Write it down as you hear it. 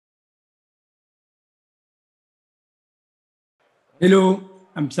Hello,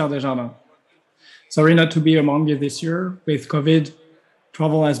 I'm Pierre Desjardins. Sorry not to be among you this year. With COVID,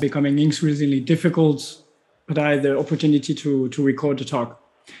 travel has becoming increasingly difficult, but I had the opportunity to record the talk.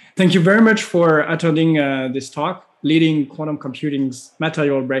 Thank you very much for attending this talk, Leading Quantum Computing's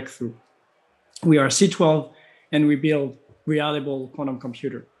Material Breakthrough. We are C12 and we build reliable quantum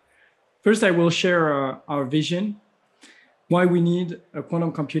computer. First, I will share our vision, why we need a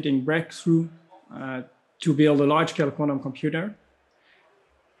quantum computing breakthrough to build a large-scale quantum computer,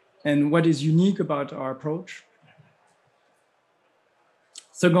 and what is unique about our approach.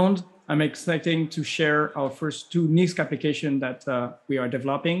 Second, I'm excited to share our first two NISQ applications that we are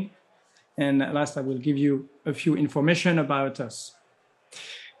developing. And last, I will give you a few information about us,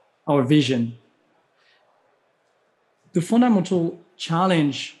 our vision. The fundamental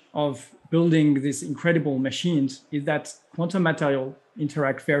challenge of building these incredible machines is that quantum material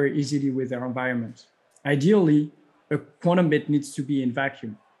interact very easily with their environment. Ideally, a quantum bit needs to be in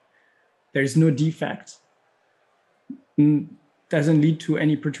vacuum. There is no defect. Doesn't lead to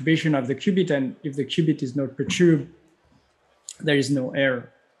any perturbation of the qubit, and if the qubit is not perturbed, there is no error.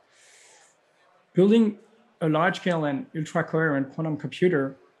 Building a large-scale and ultra-coherent quantum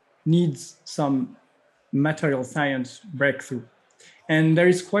computer needs some material science breakthrough. And there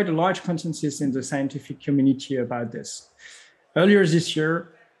is quite a large consensus in the scientific community about this. Earlier this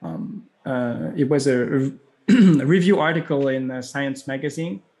year, it was a review article in Science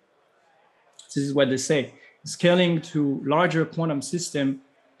magazine. This is what they say. Scaling to larger quantum system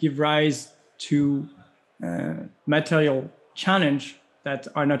give rise to material challenge that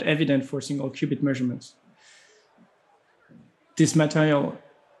are not evident for single qubit measurements. These material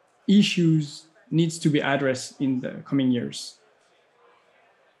issues needs to be addressed in the coming years.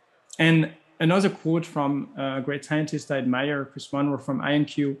 And another quote from a great scientist I admire, Chris Monroe from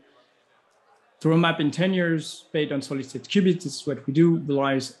INQ, the roadmap in 10 years based on solid-state qubits, this is what we do,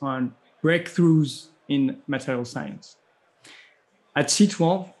 relies on breakthroughs in material science. At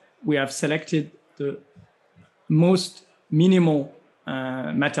C12, we have selected the most minimal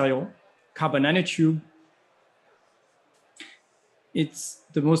material, carbon nanotube. It's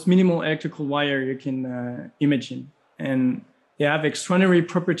the most minimal electrical wire you can imagine. And they have extraordinary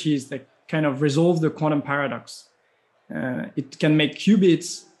properties that kind of resolve the quantum paradox. It can make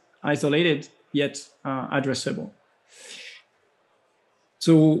qubits isolated, yet addressable.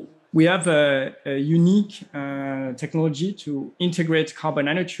 So we have a unique technology to integrate carbon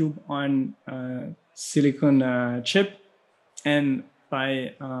nanotube on silicon chip. And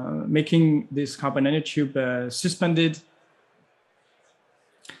by making this carbon nanotube suspended,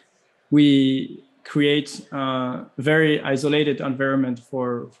 we create a very isolated environment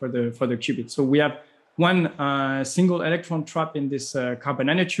for the qubit. So we have one single electron trap in this carbon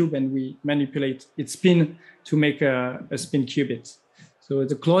nanotube, and we manipulate its spin to make a spin qubit. So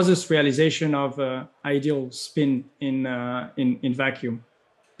the closest realization of ideal spin in vacuum,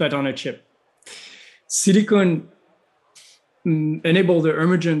 but on a chip. Silicon enable the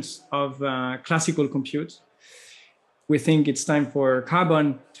emergence of classical compute. We think it's time for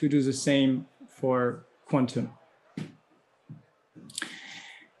carbon to do the same for quantum.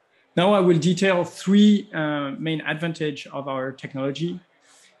 Now I will detail three main advantages of our technology.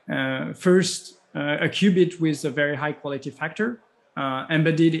 First, a qubit with a very high quality factor,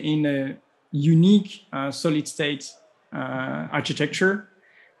 embedded in a unique solid state architecture,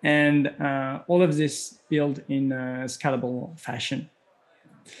 and all of this built in a scalable fashion.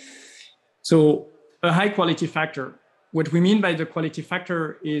 So a high quality factor, what we mean by the quality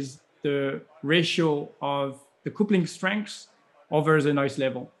factor is the ratio of the coupling strength over the noise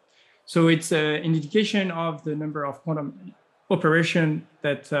level. So it's an indication of the number of quantum operation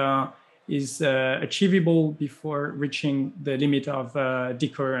that is achievable before reaching the limit of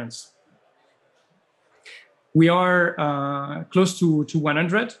decoherence. We are close to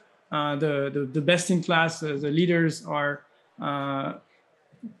 100. The best in class, the leaders are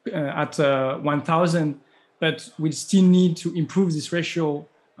at 1,000, but we still need to improve this ratio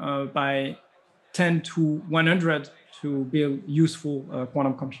by 10 to 100 to build useful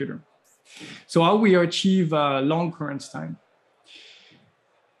quantum computer. So how we achieve long current time?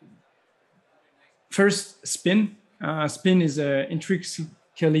 First, spin. Spin is an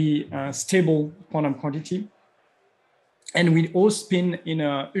intrinsically stable quantum quantity, and we all spin in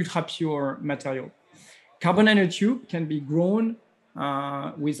an ultra pure material. Carbon nanotube can be grown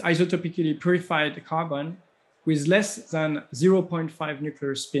with isotopically purified carbon with less than 0.5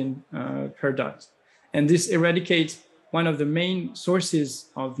 nuclear spin per dot. And this eradicates one of the main sources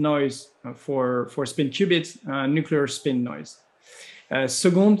of noise for spin qubits, nuclear spin noise.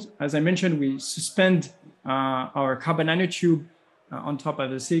 Second, as I mentioned, we suspend our carbon nanotube on top of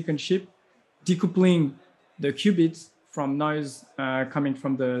the silicon chip, decoupling the qubits from noise coming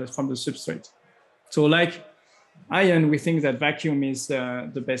from the substrate. So like ion, we think that vacuum is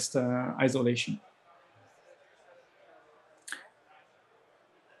the best isolation.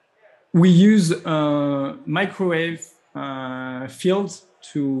 We use microwave fields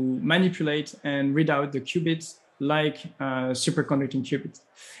to manipulate and read out the qubits like superconducting qubits.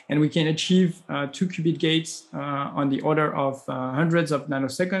 And we can achieve 2 qubit gates on the order of hundreds of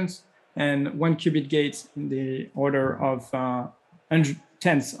nanoseconds and 1 qubit gate in the order of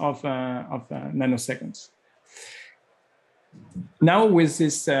tenths of nanoseconds. Now with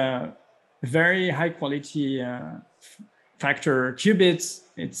this very high quality factor qubits,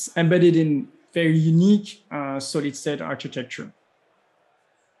 it's embedded in very unique solid state architecture.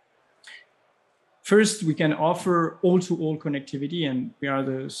 First, we can offer all-to-all connectivity, and we are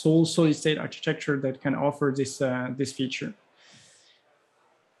the sole solid state architecture that can offer this, this feature.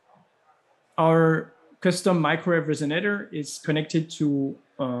 Our custom microwave resonator is connected to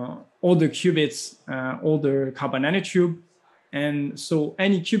all the qubits, all the carbon nanotube. And so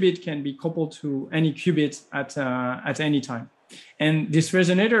any qubit can be coupled to any qubit at any time. And this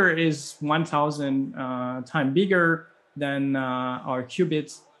resonator is 1,000 times bigger than our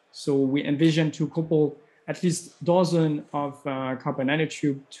qubits. So we envision to couple at least dozen of carbon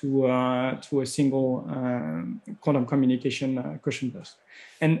nanotube to a single quantum communication quotient bus.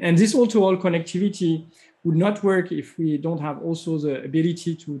 And this all-to-all connectivity would not work if we don't have also the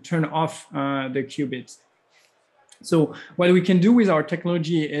ability to turn off the qubits. So what we can do with our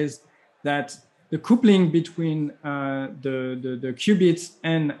technology is that the coupling between the qubits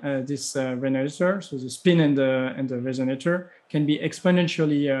and this resonator, so the spin and the resonator, can be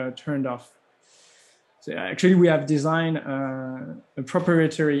exponentially turned off. So actually, we have designed a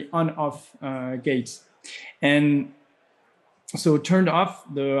proprietary on-off gate, and so turned off,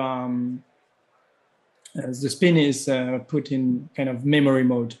 the spin is put in kind of memory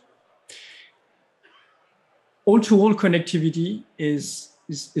mode. All-to-all connectivity is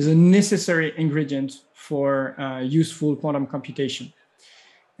a necessary ingredient for useful quantum computation.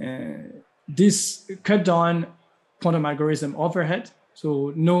 This cut down quantum algorithm overhead,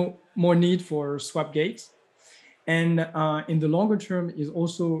 so no more need for swap gates. And in the longer term is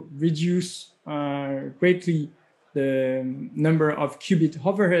also reduce greatly the number of qubit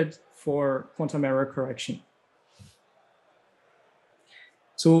overhead for quantum error correction.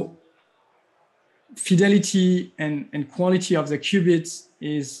 So fidelity and quality of the qubits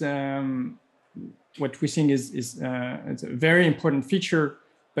is what we think is it's a very important feature,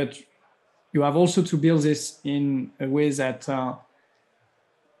 but you have also to build this in a way that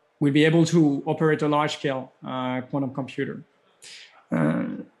will be able to operate a large-scale quantum computer.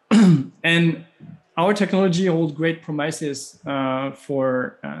 And our technology holds great promises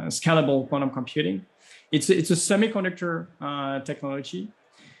for scalable quantum computing. It's a semiconductor technology.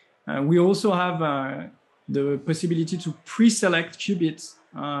 We also have the possibility to pre-select qubits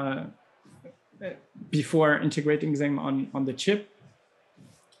before integrating them on the chip.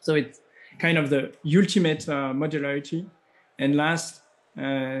 So it's kind of the ultimate modularity. And last,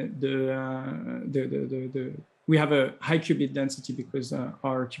 we have a high qubit density because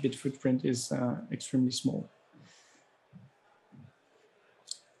our qubit footprint is extremely small.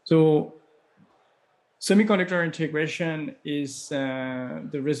 So semiconductor integration is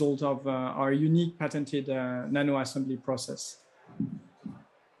the result of our unique patented nano assembly process.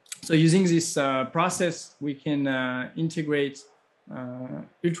 So using this process, we can integrate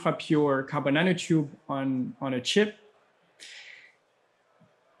ultra pure carbon nanotube on a chip.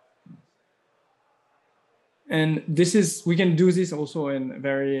 And this is, we can do this also in a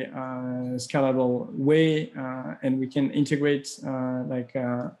very scalable way, and we can integrate like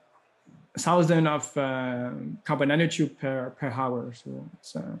 1,000 of carbon nanotube per hour. So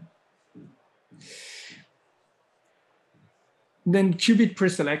it's, then qubit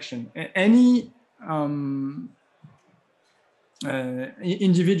preselection. Any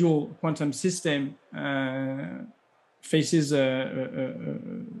individual quantum system faces a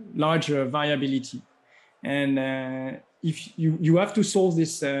larger variability. And if you have to solve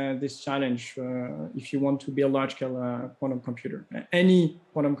this this challenge if you want to build large-scale quantum computer. Any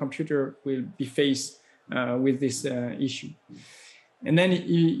quantum computer will be faced with this issue. And then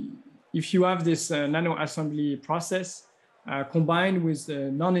if you have this nano assembly process combined with a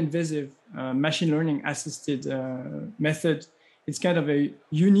non-invasive machine learning assisted method, it's kind of a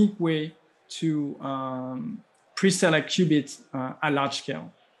unique way to pre-select qubits at large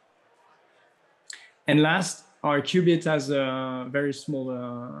scale. And last, our qubit has a very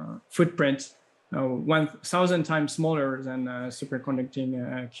small footprint. 1,000 times smaller than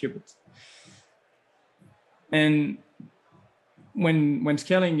superconducting qubits. And when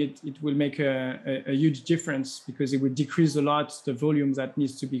scaling it will make a huge difference because it would decrease a lot the volume that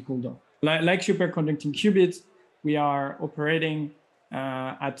needs to be cooled down. Like superconducting qubits, we are operating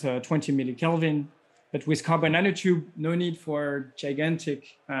at 20 millikelvin, but with carbon nanotube, no need for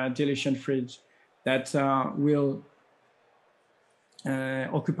gigantic dilution fridge that will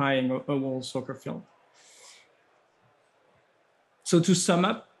occupying a whole soccer field. So to sum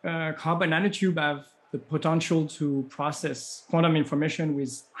up, carbon nanotube have the potential to process quantum information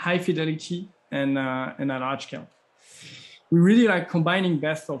with high fidelity and a large scale. We really like combining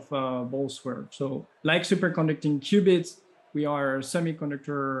best of both worlds. So like superconducting qubits, we are a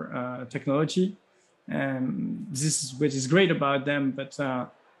semiconductor technology. And this is what is great about them, but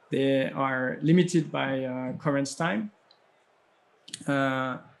they are limited by current time.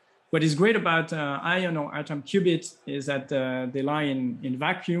 What is great about ion or atom qubits is that they lie in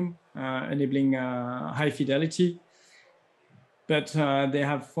vacuum, enabling high fidelity. But they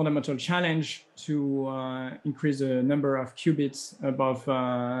have fundamental challenge to increase the number of qubits above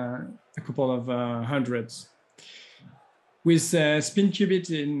a couple of hundreds. With spin qubit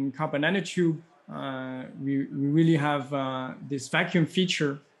in carbon nanotube, we really have this vacuum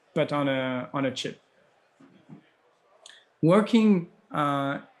feature, but on a chip. Working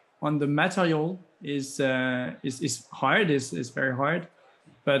on the material is hard, is very hard,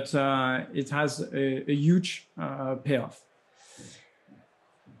 but it has a huge payoff.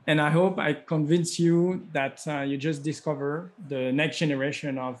 And I hope I convince you that you just discover the next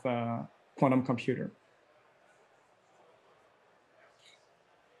generation of quantum computer.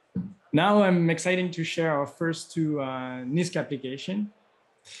 Now I'm excited to share our first two NISQ application.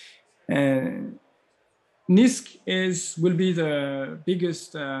 NISQ will be the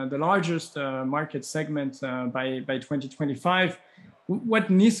biggest, the largest market segment by 2025. What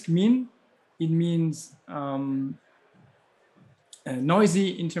NISQ mean? It means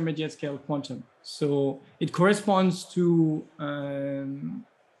noisy intermediate scale quantum. So it corresponds to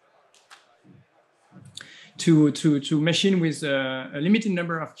machine with a limited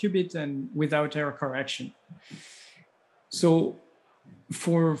number of qubits and without error correction. So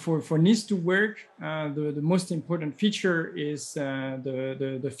for NISQ to work, the most important feature is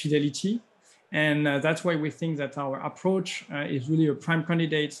the fidelity. And that's why we think that our approach is really a prime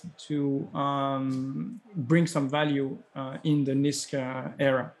candidate to bring some value in the NISQ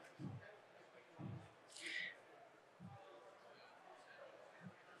era.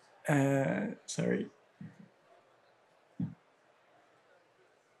 Sorry.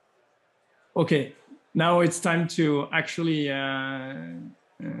 Okay, now it's time to actually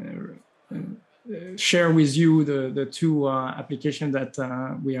share with you the two applications that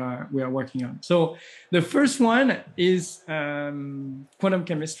we are working on. So the first one is quantum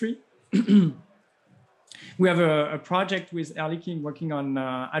chemistry. We have a project with Air Liquide working on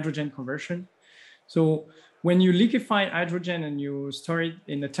hydrogen conversion. So when you liquefy hydrogen and you store it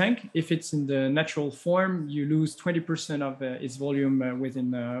in a tank, if it's in the natural form, you lose 20% of its volume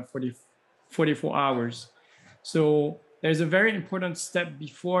within 44 hours. So there's a very important step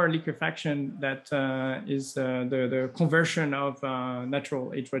before liquefaction that is the conversion of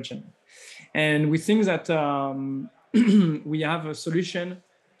natural hydrogen. And we think that we have a solution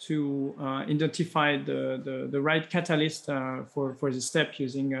to identify the right catalyst for this step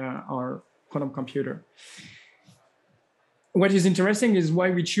using our quantum computer. What is interesting is why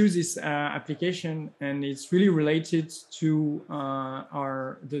we choose this application, and it's really related to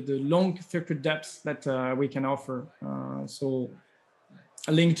the long circuit depth that we can offer. So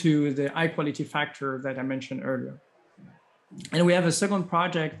a link to the high quality factor that I mentioned earlier. And we have a second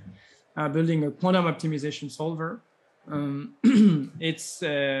project building a quantum optimization solver. It's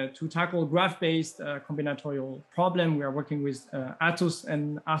to tackle graph-based combinatorial problem. We are working with Atos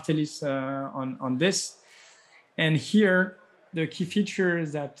and Artelis on this. And here, the key feature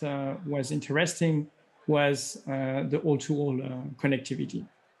that was interesting was the all-to-all connectivity.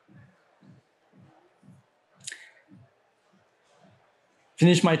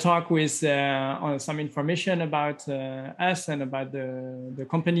 Finish my talk with on some information about us and about the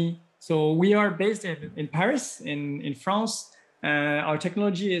company. So we are based in Paris, in France. Our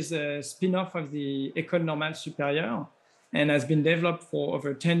technology is a spin-off of the École Normale Supérieure and has been developed for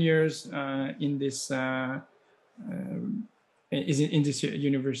over 10 years in this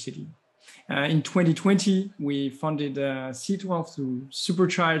university. In 2020, we funded C12 to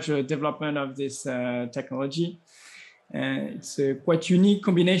supercharge the development of this technology. It's a quite unique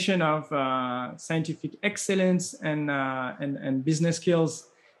combination of scientific excellence and business skills.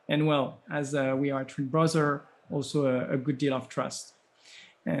 And well, as we are twin brother, also a good deal of trust.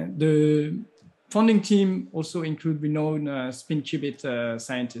 And the founding team also include renowned spin qubit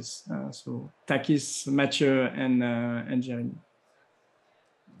scientists, so Takis, Mathieu, and Jeremy.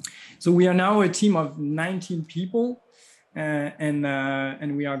 So we are now a team of 19 people,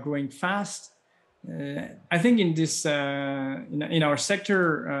 and we are growing fast. I think in this in our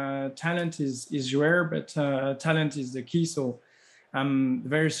sector, talent is rare, but talent is the key. So I'm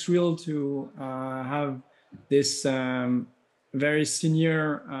very thrilled to have this very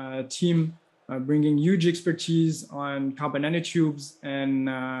senior team bringing huge expertise on carbon nanotubes and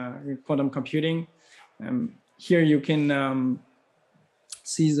quantum computing. Here you can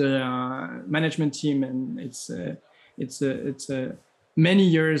see the management team, and it's many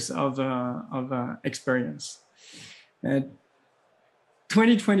years of experience.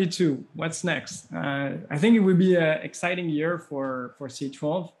 2022, what's next? I think it will be an exciting year for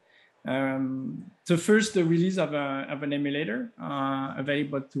C12. So first, the release of an emulator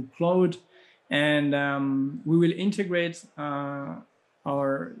available to cloud, and we will integrate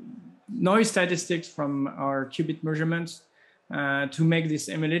our noise statistics from our qubit measurements to make this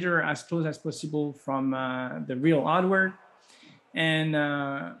emulator as close as possible from the real hardware. And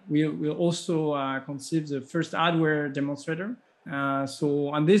we'll also conceive the first hardware demonstrator. So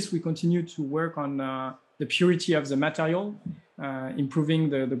on this, we continue to work on the purity of the material, improving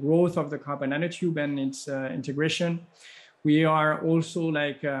the growth of the carbon nanotube and its integration. We are also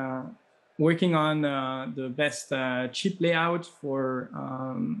working on the best chip layout for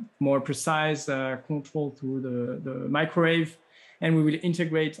more precise control through the microwave. And we will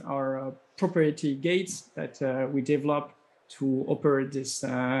integrate our proprietary gates that we develop to operate this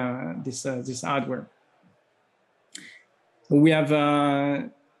hardware. We have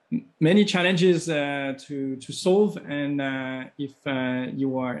many challenges to solve, and if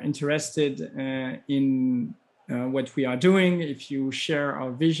you are interested in what we are doing, if you share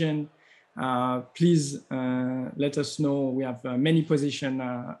our vision, please let us know. We have many positions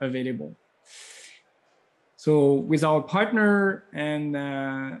available. So with our partner and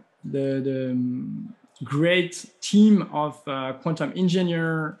the great team of quantum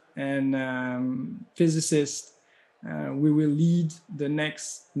engineer and physicists, we will lead the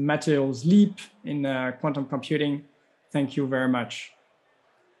next materials leap in quantum computing. Thank you very much.